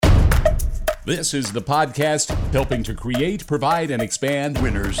This is the podcast helping to create, provide, and expand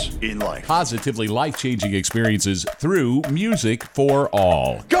winners in life. Positively life-changing experiences through music for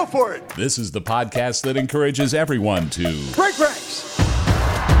all. Go for it! This is the podcast that encourages everyone to break ranks.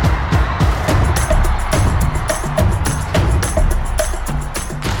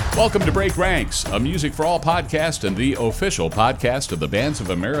 Welcome to Break Ranks, a Music for All podcast and the official podcast of the Bands of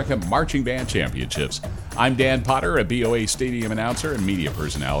America Marching Band Championships. I'm Dan Potter, a BOA stadium announcer and media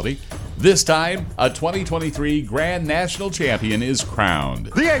personality. This time, a 2023 Grand National Champion is crowned.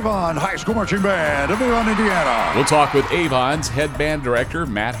 The Avon High School Marching Band of Avon, Indiana. We'll talk with Avon's head band director,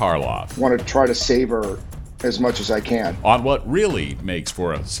 Matt Harloff. I want to try to savor as much as I can on what really makes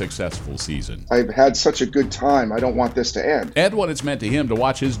for a successful season. I've had such a good time. I don't want this to end. And what it's meant to him to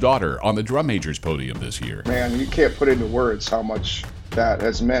watch his daughter on the drum majors podium this year. Man, you can't put into words how much that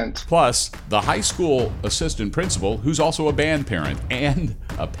has meant. Plus, the high school assistant principal, who's also a band parent and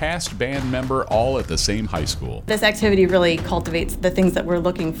a past band member, all at the same high school. This activity really cultivates the things that we're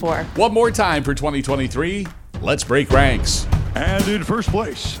looking for. One more time for 2023, let's break ranks. And in first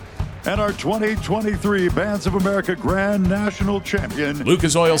place, and our 2023 Bands of America Grand National Champion,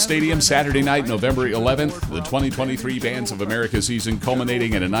 Lucas Oil Stadium, Saturday night, November 11th. The 2023 Bands of America season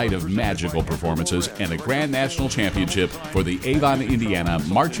culminating in a night of magical performances and a Grand National Championship for the Avon, Indiana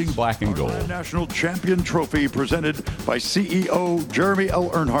Marching Black and Gold. National Champion Trophy presented by CEO Jeremy L.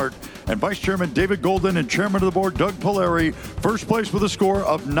 Earnhardt and Vice Chairman David Golden and Chairman of the Board Doug Polari. First place with a score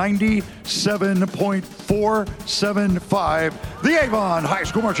of 97.475. The Avon High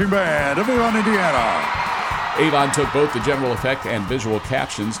School Marching Band of Avon, Indiana. Avon took both the general effect and visual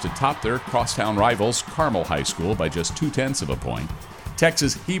captions to top their crosstown rivals, Carmel High School, by just 0.2 of a point.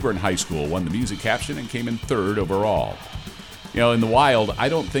 Texas Hebron High School won the music caption and came in third overall. You know, in the wild, I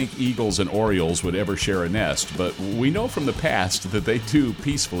don't think eagles and orioles would ever share a nest, but we know from the past that they do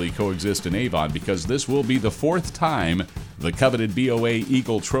peacefully coexist in Avon because this will be the fourth time the coveted BOA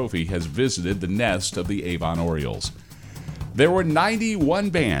Eagle Trophy has visited the nest of the Avon Orioles. There were 91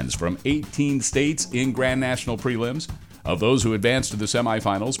 bands from 18 states in Grand National prelims. Of those who advanced to the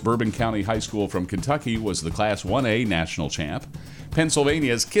semifinals, Bourbon County High School from Kentucky was the Class 1A national champ.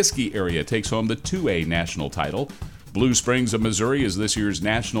 Pennsylvania's Kiski area takes home the 2A national title. Blue Springs of Missouri is this year's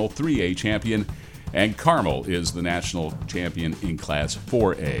national 3A champion, and Carmel is the national champion in Class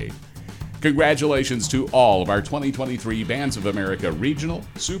 4A. Congratulations to all of our 2023 Bands of America Regional,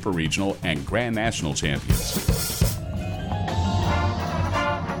 Super Regional, and Grand National champions.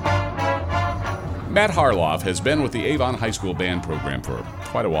 Matt Harloff has been with the Avon High School Band program for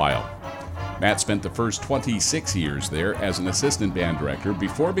quite a while. Matt spent the first 26 years there as an assistant band director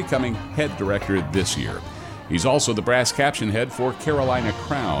before becoming head director this year. He's also the brass caption head for Carolina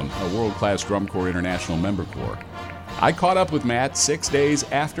Crown, a world-class drum corps international member corps. I caught up with Matt 6 days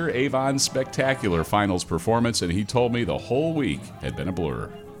after Avon's spectacular finals performance, and he told me the whole week had been a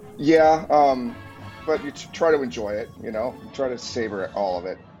blur. Yeah, but you try to enjoy it, you know, try to savor all of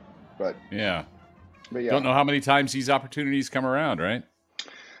it. But yeah. Yeah. Don't know how many times these opportunities come around, right?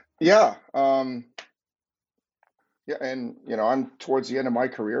 Yeah. Yeah, and, you know, I'm towards the end of my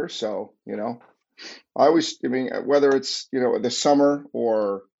career, so, you know, whether it's, you know, the summer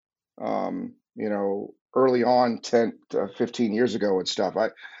or, you know, early on 10 to 15 years ago and stuff, I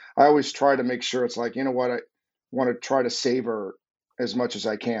always try to make sure it's like, you know what, I want to try to savor as much as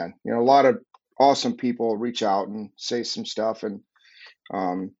I can. You know, a lot of awesome people reach out and say some stuff, and,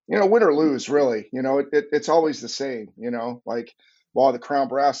 you know, win or lose, really, you know, it's always the same, you know, like, well, the Crown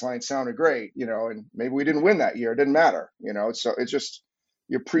Brass line sounded great, you know, and maybe we didn't win that year. It didn't matter, you know, so it's just,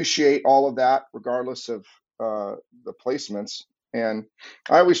 you appreciate all of that regardless of the placements. And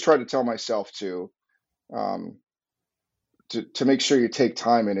I always try to tell myself to make sure you take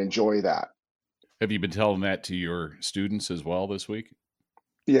time and enjoy that. Have you been telling that to your students as well this week?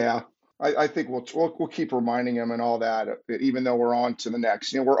 Yeah, I think we'll keep reminding them and all that, even though we're on to the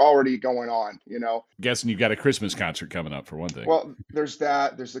next. You know, we're already going on, you know. Guessing you've got a Christmas concert coming up for one thing. Well, there's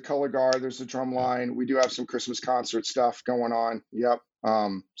that. There's the color guard. There's the drum line. We do have some Christmas concert stuff going on. Yep.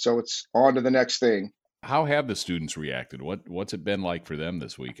 So it's on to the next thing. How have the students reacted? What's it been like for them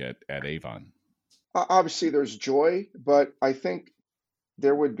this week at Avon? Obviously, there's joy, but I think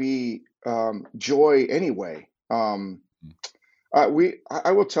there would be joy anyway. I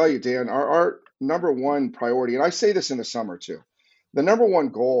will tell you, Dan, our number one priority, and I say this in the summer too, the number one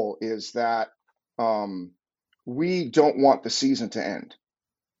goal is that we don't want the season to end.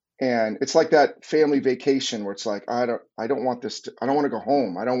 And it's like that family vacation where it's like, I don't want to go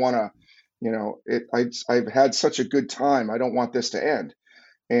home. I don't want to, you know, I've had such a good time. I don't want this to end.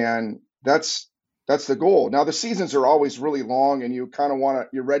 And that's That's the goal. Now the seasons are always really long, and you kind of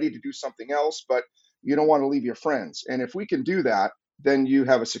you're ready to do something else, but you don't want to leave your friends. And if we can do that, then you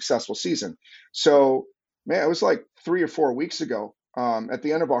have a successful season. So, man, it was like 3 or 4 weeks ago, at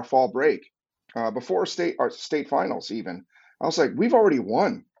the end of our fall break, before our state finals even. I was like, we've already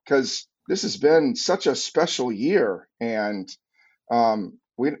won because this has been such a special year, and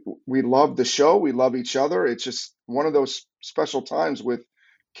we love the show. We love each other. It's just one of those special times with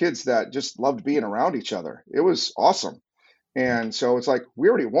kids that just loved being around each other. It was awesome. And so it's like we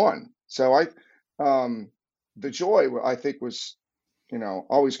already won. So the joy I think was,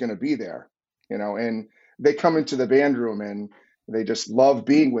 always going to be there, and they come into the band room and they just love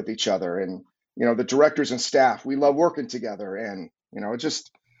being with each other. And, the directors and staff, we love working together. And,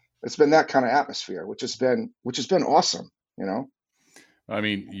 it's been that kind of atmosphere, which has been awesome. I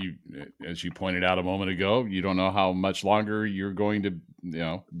mean, as you pointed out a moment ago, you don't know how much longer you're going to,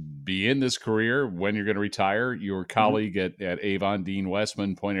 be in this career, when you're going to retire. Your colleague at Avon, Dean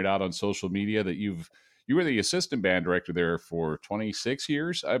Westman, pointed out on social media that you were the assistant band director there for 26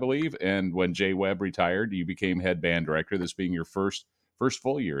 years, I believe. And when Jay Webb retired, you became head band director, this being your first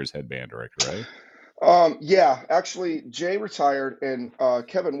full year as head band director, right? Yeah, actually, Jay retired, and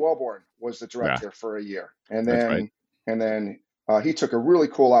Kevin Wellborn was the director for a year, and That's right. then he took a really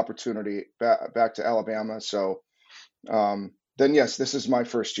cool opportunity back to Alabama. So then, yes, this is my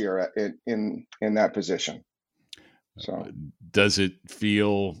first year in that position. So does it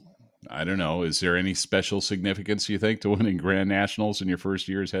feel? I don't know. Is there any special significance, you think, to winning Grand Nationals in your first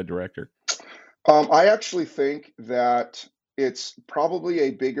year as head director? I actually think that it's probably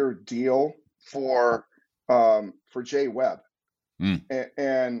a bigger deal for Jay Webb.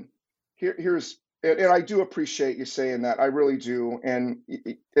 And here's and I do appreciate you saying that. I really do. And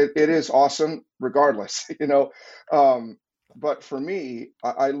it is awesome regardless, but for me,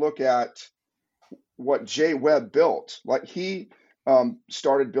 I look at what Jay Webb built. Like he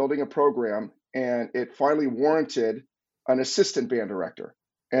started building a program, and it finally warranted an assistant band director.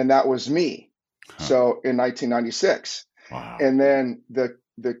 And that was me. So in 1996. Wow. And then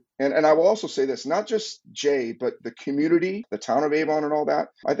and I will also say this, not just Jay, but the community, the town of Avon and all that.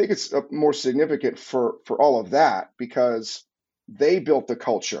 I think it's more significant for all of that because they built the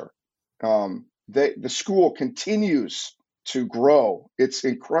culture. The school continues to grow. It's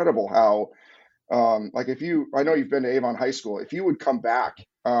incredible how, I know you've been to Avon High School. If you would come back,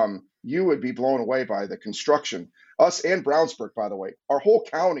 you would be blown away by the construction. Us and Brownsburg, by the way, our whole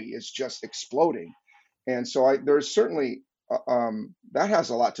county is just exploding. And so there's certainly that has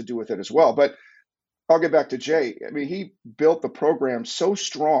a lot to do with it as well. But I'll get back to Jay. I mean, he built the program so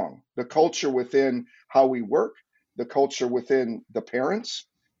strong, the culture within how we work, the culture within the parents,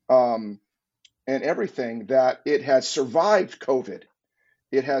 and everything, that it has survived COVID.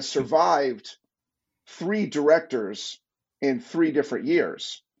 It has survived 3 directors in 3 different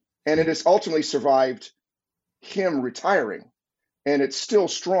years. And it has ultimately survived him retiring, and it's still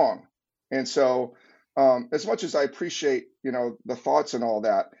strong. And so as much as I appreciate, the thoughts and all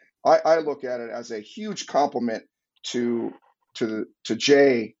that, I look at it as a huge compliment to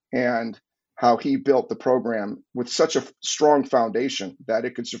Jay and how he built the program with such a strong foundation that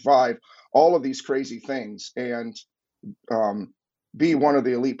it could survive all of these crazy things and be one of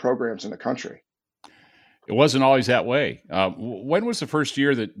the elite programs in the country. It wasn't always that way. When was the first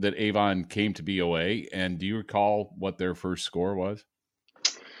year that Avon came to BOA, and do you recall what their first score was?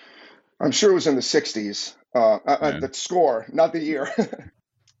 I'm sure it was in the 60s. The score, not the year.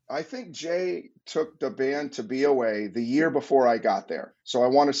 I think Jay took the band to BOA the year before I got there. So I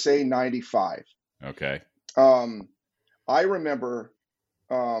want to say 95. Okay. I remember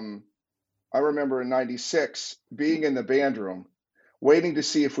in 96 being in the band room, waiting to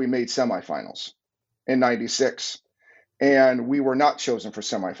see if we made semifinals in 96. And we were not chosen for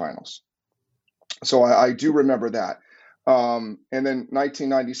semifinals. So I do remember that. And then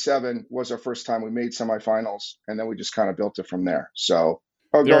 1997 was our first time we made semifinals, and then we just kind of built it from there. So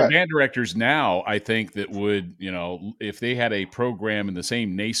there are band directors now, I think, that would, if they had a program in the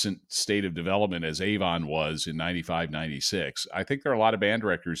same nascent state of development as Avon was in 95, 96, I think there are a lot of band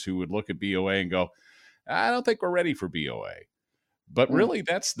directors who would look at BOA and go, I don't think we're ready for BOA. But really,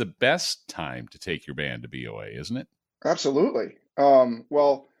 that's the best time to take your band to BOA, isn't it? Absolutely.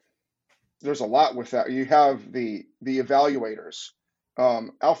 Well, there's a lot with that. You have the evaluators.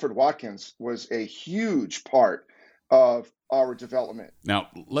 Alfred Watkins was a huge part of our development. Now,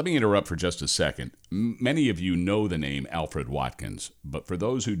 let me interrupt for just a second. Many of you know the name Alfred Watkins, but for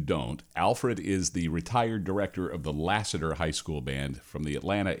those who don't, Alfred is the retired director of the Lassiter High School Band from the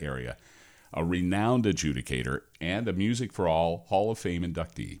Atlanta area, a renowned adjudicator, and a Music for All Hall of Fame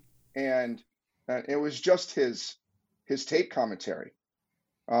inductee. And and it was just his tape commentary.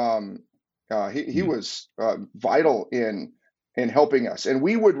 He was vital in helping us, and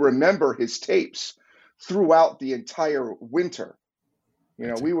we would remember his tapes throughout the entire winter.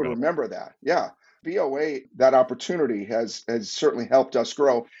 That's We would incredible. remember that. Yeah. BOA, that opportunity has certainly helped us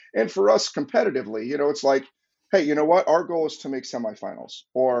grow. And for us competitively, it's like, hey, you know what? Our goal is to make semifinals,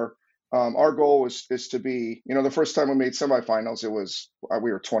 or our goal is to be, the first time we made semifinals, it was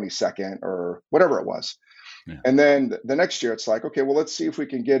we were 22nd or whatever it was. Yeah. And then the next year, it's like, okay, well, let's see if we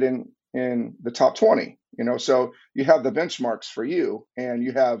can get in the top 20. So you have the benchmarks for you, and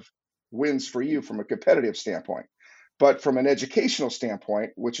you have wins for you from a competitive standpoint. But from an educational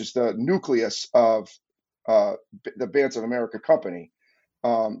standpoint, which is the nucleus of the Bands of America company,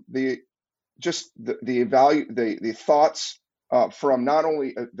 the the thoughts from not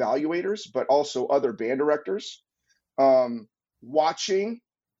only evaluators but also other band directors, watching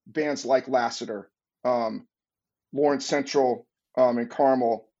bands like Lassiter, Lawrence Central, and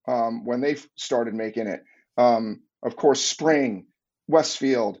Carmel, when they started making it. Of course, Spring,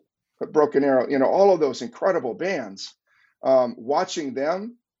 Westfield, Broken Arrow, all of those incredible bands. Watching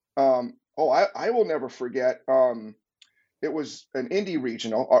them, I will never forget. It was an indie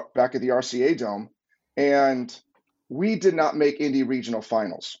regional back at the RCA Dome, and we did not make indie regional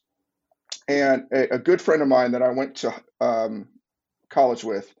finals. And a good friend of mine that I went to college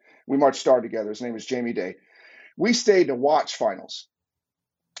with, we marched star together. His name was Jamie Day. We stayed to watch finals,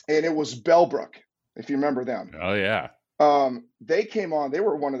 and it was Bellbrook, if you remember them. Oh yeah. They came on. They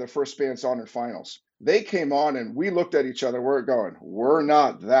were one of the first bands on in finals. They came on, and we looked at each other. We're going, we're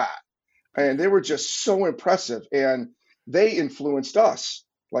not that. And they were just so impressive, and they influenced us.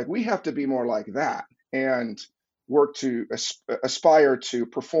 Like, we have to be more like that, and work to aspire to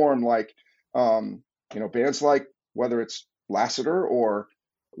perform like, bands like, whether it's Lassiter or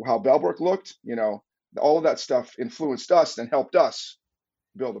how Bellbrook looked. All of that stuff influenced us and helped us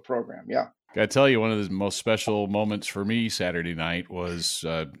build the program. Yeah. I tell you, one of the most special moments for me Saturday night was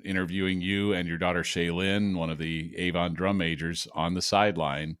interviewing you and your daughter Shaylin, one of the Avon drum majors, on the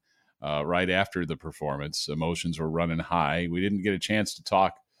sideline right after the performance. Emotions were running high. We didn't get a chance to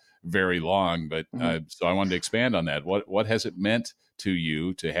talk very long, but so I wanted to expand on that. What has it meant to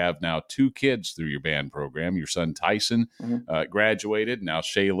you to have now 2 kids through your band program? Your son Tyson graduated. Now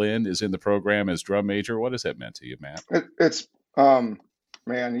Shaylin is in the program as drum major. What has that meant to you, Matt? It's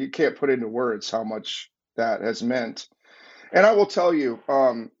man, you can't put into words how much that has meant. And I will tell you,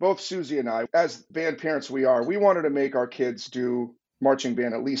 both Susie and I, as band parents we wanted to make our kids do marching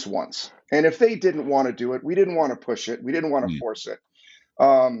band at least once. And if they didn't want to do it, we didn't want to push it. We didn't want to force it.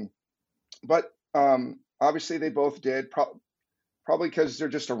 But obviously they both did, probably because they're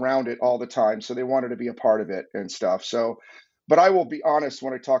just around it all the time. So they wanted to be a part of it and stuff. So, but I will be honest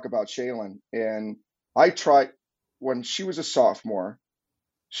when I talk about Shaylin, and I tried when she was a sophomore.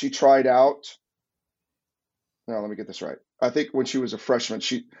 She tried out. No, let me get this right. I think when she was a freshman,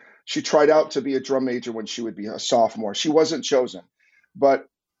 she tried out to be a drum major when she would be a sophomore. She wasn't chosen, but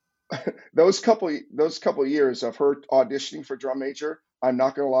those couple years of her auditioning for drum major, I'm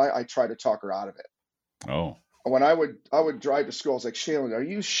not gonna lie, I tried to talk her out of it. Oh. When I would drive to school, I was like, Shaylin, are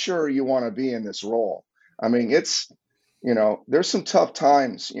you sure you want to be in this role? I mean, it's, there's some tough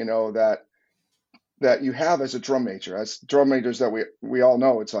times, that you have as a drum major, as drum majors that we all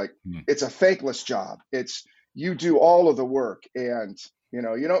know. It's like, it's a thankless job. It's, you do all of the work, and, you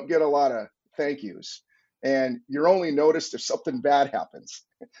don't get a lot of thank yous, and you're only noticed if something bad happens.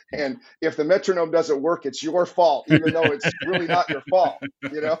 And if the metronome doesn't work, it's your fault, even though it's really not your fault,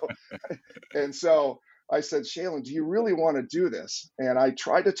 And so I said, Shaylin, do you really want to do this? And I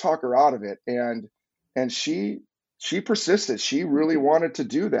tried to talk her out of it, and she persisted. She really wanted to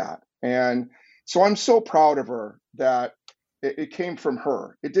do that. And so I'm so proud of her that it came from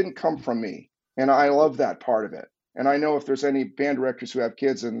her. It didn't come from me. And I love that part of it. And I know if there's any band directors who have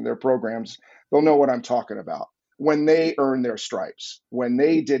kids in their programs, they'll know what I'm talking about. When they earn their stripes, when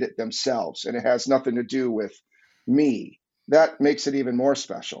they did it themselves, and it has nothing to do with me, that makes it even more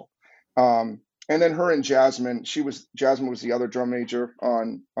special. And then her and Jasmine was the other drum major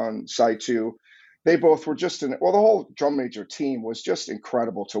on side 2. They both were just the whole drum major team was just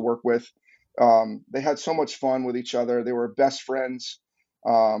incredible to work with. They had so much fun with each other. They were best friends.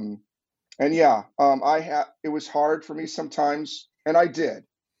 And yeah, it was hard for me sometimes, and I did.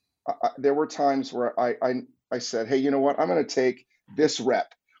 There were times where I said, hey, you know what? I'm going to take this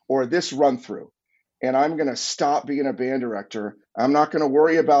rep or this run through, and I'm going to stop being a band director. I'm not going to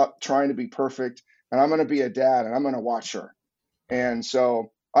worry about trying to be perfect, and I'm going to be a dad, and I'm going to watch her. And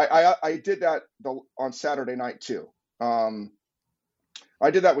so I did that on Saturday night too. I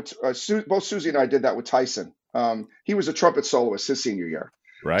did that with both Susie and I did that with Tyson. He was a trumpet soloist his senior year.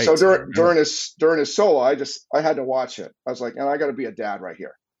 Right. So during his solo, I had to watch it. I was like, and I got to be a dad right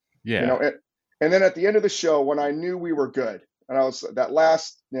here. Yeah. You know, and then at the end of the show, when I knew we were good, and I was that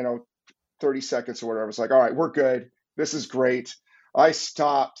last, 30 seconds or whatever, I was like, all right, we're good. This is great. I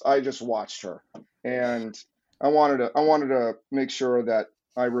stopped. I just watched her, and I wanted to make sure that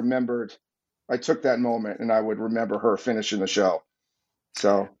I remembered. I took that moment, and I would remember her finishing the show.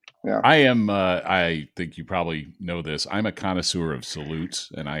 So, yeah. I think you probably know this. I'm a connoisseur of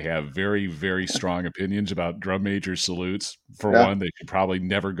salutes, and I have very, very strong opinions about drum major salutes. For one, they should probably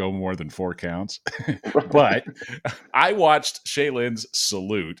never go more than 4 counts. But I watched Shaylin's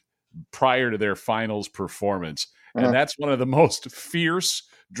salute prior to their finals performance, and that's one of the most fierce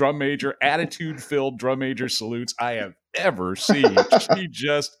drum major, attitude-filled drum major salutes I have ever seen. She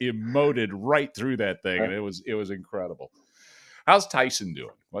just emoted right through that thing, and it was incredible. How's Tyson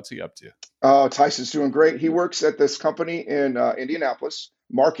doing? What's he up to? Oh, Tyson's doing great. He works at this company in Indianapolis,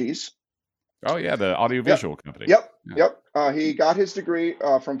 Marquis. Oh, yeah, the audiovisual company. Yep. He got his degree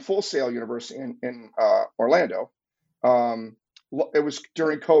from Full Sail University in Orlando. It was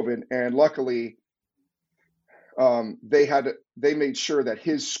during COVID, and luckily they made sure that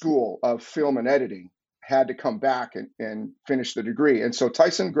his school of film and editing had to come back and finish the degree. And so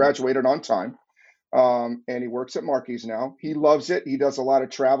Tyson graduated on time. And he works at Marquis now. He loves it. He does a lot of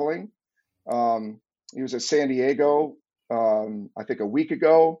traveling. He was at San Diego, I think a week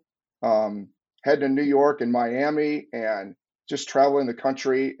ago, heading to New York and Miami and just traveling the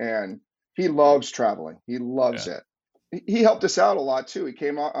country. And he loves traveling. He loves it. He helped us out a lot too. He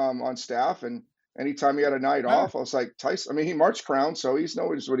came on staff, and anytime he had a night off, I was like, Tyson, he marched crown, so he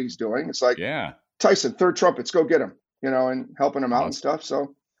knows what he's doing. It's like, Tyson, third trumpets, go get him, and helping him out and stuff.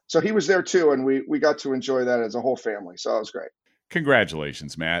 So he was there too, and we got to enjoy that as a whole family. So that was great.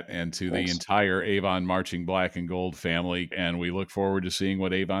 Congratulations, Matt, and to Thanks. the entire Avon Marching Black and Gold family. And we look forward to seeing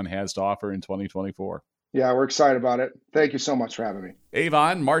what Avon has to offer in 2024. Yeah, we're excited about it. Thank you so much for having me.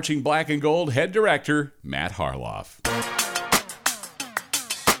 Avon Marching Black and Gold head director, Matt Harloff.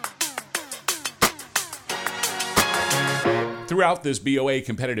 Throughout this BOA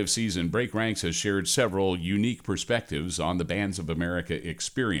competitive season, Break Ranks has shared several unique perspectives on the Bands of America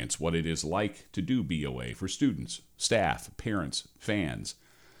experience, what it is like to do BOA for students, staff, parents, fans.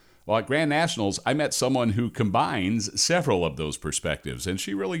 Well, at Grand Nationals, I met someone who combines several of those perspectives, and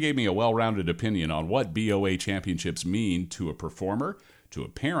she really gave me a well-rounded opinion on what BOA championships mean to a performer, to a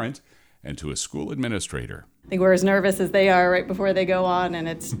parent, and to a school administrator. I think we're as nervous as they are right before they go on,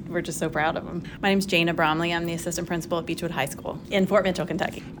 and we're just so proud of them. My name's Jana Bromley. I'm the assistant principal at Beechwood High School in Fort Mitchell,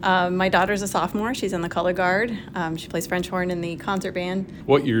 Kentucky. My daughter's a sophomore. She's in the color guard. She plays French horn in the concert band.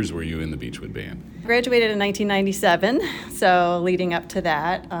 What years were you in the Beechwood band? Graduated in 1997, so leading up to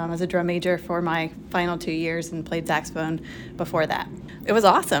that, I was a drum major for my final 2 years and played saxophone before that. It was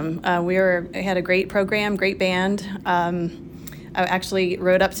awesome. We had a great program, great band. I actually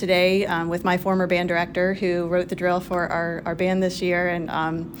wrote up today with my former band director who wrote the drill for our band this year. And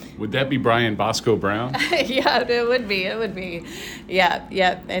would that be Brian Bosco Brown? Yeah, it would be.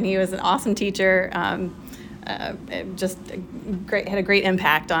 Yeah. And he was an awesome teacher. Just great, had a great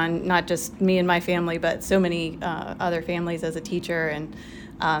impact on not just me and my family, but so many other families as a teacher. And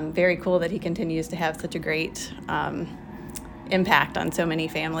very cool that he continues to have such a great impact on so many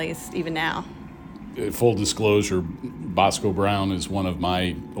families, even now. Full disclosure, Bosco Brown is one of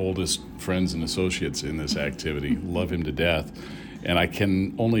my oldest friends and associates in this activity. Love him to death. And I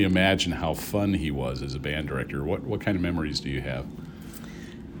can only imagine how fun he was as a band director. What kind of memories do you have?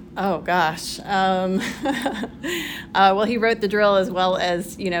 Oh, gosh. Well, he wrote the drill as well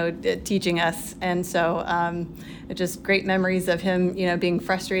as, teaching us. And so just great memories of him, being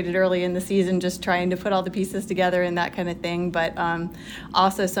frustrated early in the season, just trying to put all the pieces together and that kind of thing. But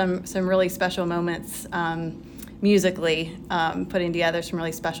also some really special moments musically, putting together some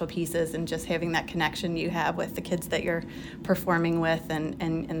really special pieces and just having that connection you have with the kids that you're performing with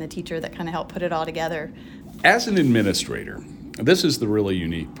and the teacher that kind of helped put it all together. As an administrator, this is the really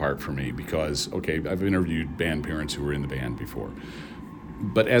unique part for me because, I've interviewed band parents who were in the band before.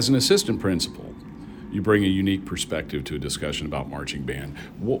 But as an assistant principal, you bring a unique perspective to a discussion about marching band.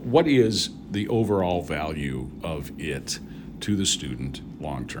 What is the overall value of it to the student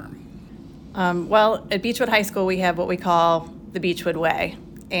long term? Well, at Beechwood High School, we have what we call the Beechwood Way.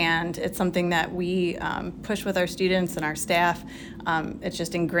 And it's something that we push with our students and our staff. It's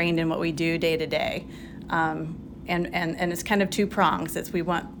just ingrained in what we do day to day. And it's kind of two prongs. We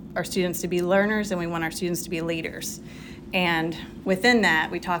want our students to be learners and we want our students to be leaders. And within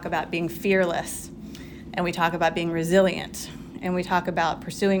that, we talk about being fearless and we talk about being resilient. and we talk about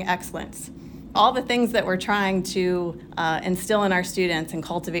pursuing excellence. All the things that we're trying to instill in our students and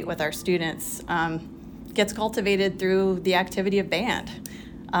cultivate with our students gets cultivated through the activity of band.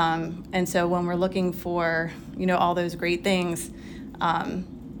 And so when we're looking for, all those great things,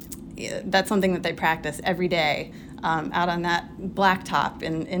 that's something that they practice every day out on that blacktop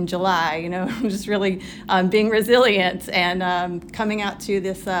in July, just really being resilient and coming out to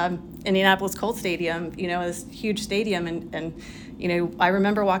this Indianapolis Colts Stadium, this huge stadium. And I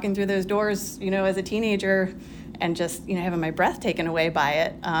remember walking through those doors, as a teenager and just, having my breath taken away by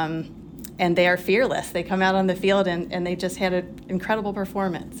it. And they are fearless. They come out on the field and they just had an incredible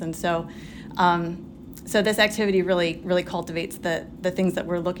performance. And so so this activity really cultivates the things that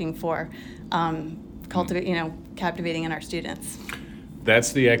we're looking for, captivating in our students.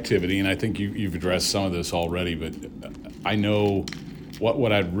 That's the activity, and I think you've addressed some of this already, but I know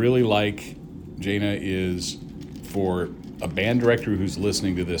what I'd really like, Jana, is for a band director who's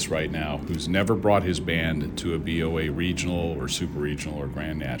listening to this right now, who's never brought his band to a BOA regional or super regional or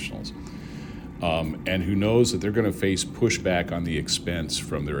grand nationals, and who knows that they're going to face pushback on the expense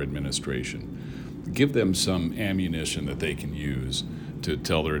from their administration. Give them some ammunition that they can use to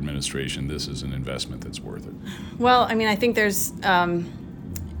tell their administration this is an investment that's worth it. Well, I think there's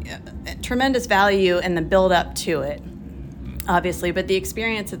tremendous value in the build up to it, obviously, but the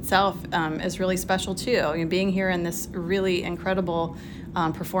experience itself is really special too. Being here in this really incredible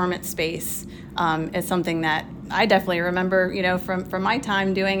performance space is something that I definitely remember, from my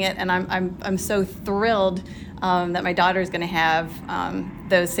time doing it, and I'm so thrilled that my daughter is going to have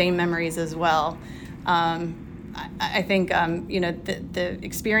those same memories as well. I think the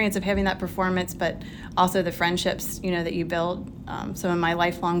experience of having that performance, but also the friendships that you build. Some of my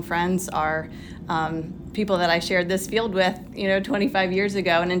lifelong friends are people that I shared this field with 25 years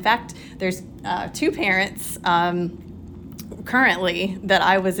ago, and in fact, there's two parents currently that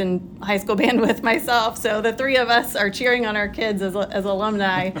I was in high school band with myself. So the three of us are cheering on our kids as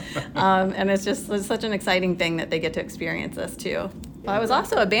alumni, and it's such an exciting thing that they get to experience this too. Well, I was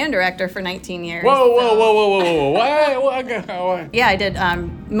also a band director for 19 years. Whoa. Why? Yeah, I did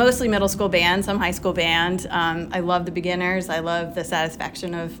mostly middle school band, some high school band. I love the beginners. I love the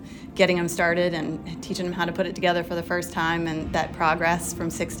satisfaction of getting them started and teaching them how to put it together for the first time, and that progress from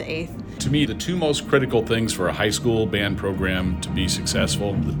 6th to 8th. To me, the two most critical things for a high school band program to be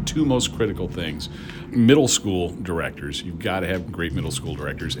successful, the two most critical things, middle school directors, you've got to have great middle school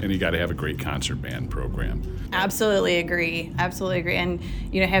directors, and you got to have a great concert band program. Absolutely agree. And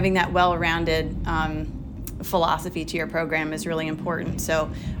having that well-rounded philosophy to your program is really important.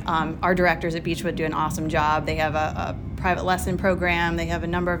 So our directors at Beechwood do an awesome job. They have a private lesson program. They have a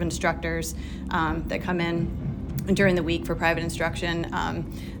number of instructors that come in during the week for private instruction.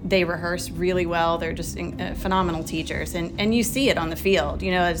 They rehearse really well. They're just phenomenal teachers, and you see it on the field.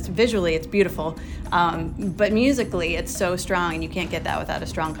 Visually it's beautiful, but musically it's so strong, and you can't get that without a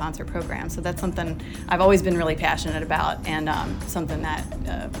strong concert program. So that's something I've always been really passionate about, and something that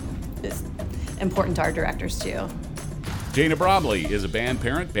is important to our directors too. Jana Bromley is a band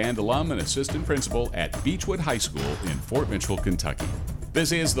parent, band alum, and assistant principal at Beechwood High School in Fort Mitchell, Kentucky.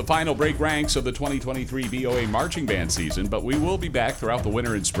 This is the final break ranks of the 2023 BOA marching band season, but we will be back throughout the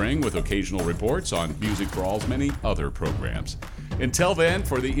winter and spring with occasional reports on Music for All's many other programs. Until then,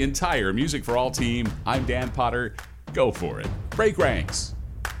 for the entire Music for All team, I'm Dan Potter. Go for it. Break ranks.